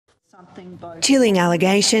Chilling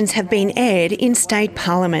allegations have been aired in State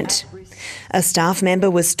Parliament. A staff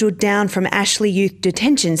member was stood down from Ashley Youth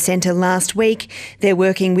Detention Centre last week. Their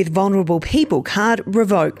Working with Vulnerable People card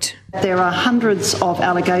revoked. There are hundreds of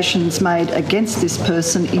allegations made against this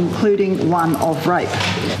person, including one of rape.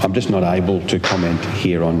 I'm just not able to comment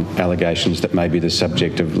here on allegations that may be the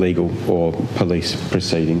subject of legal or police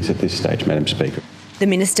proceedings at this stage, Madam Speaker. The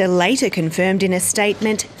Minister later confirmed in a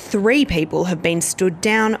statement 3 people have been stood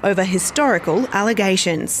down over historical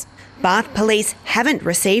allegations. But police haven't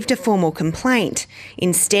received a formal complaint.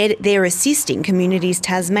 Instead, they're assisting Communities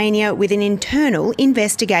Tasmania with an internal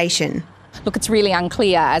investigation. Look, it's really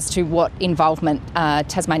unclear as to what involvement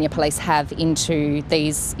Tasmania Police have into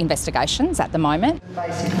these investigations at the moment.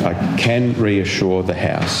 I can reassure the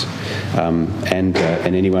House and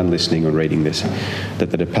anyone listening or reading this that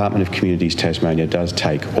the Department of Communities Tasmania does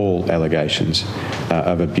take all allegations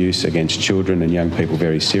of abuse against children and young people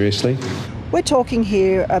very seriously. We're talking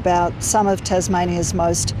here about some of Tasmania's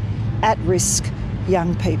most at-risk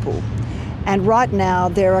young people. And right now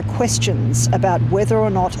there are questions about whether or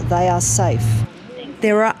not they are safe.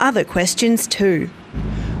 There are other questions too.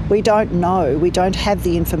 We don't know, we don't have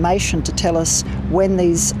the information to tell us when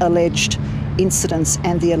these alleged incidents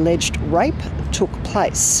and the alleged rape took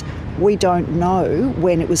place. We don't know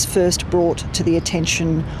when it was first brought to the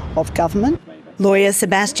attention of government. Lawyer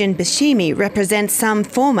Sebastian Bashimi represents some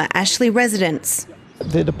former Ashley residents.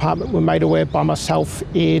 The department were made aware by myself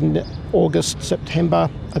in August, September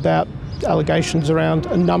about allegations around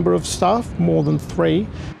a number of staff, more than 3.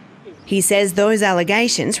 He says those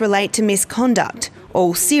allegations relate to misconduct,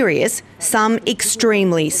 all serious, some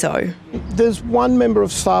extremely so. There's one member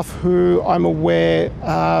of staff who I'm aware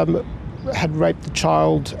had raped a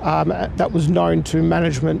child that was known to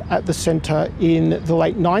management at the centre in the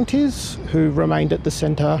late 90s, who remained at the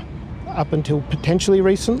centre up until potentially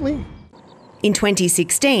recently. In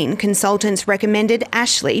 2016, consultants recommended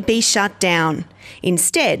Ashley be shut down.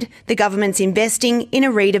 Instead, the government's investing in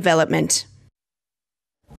a redevelopment.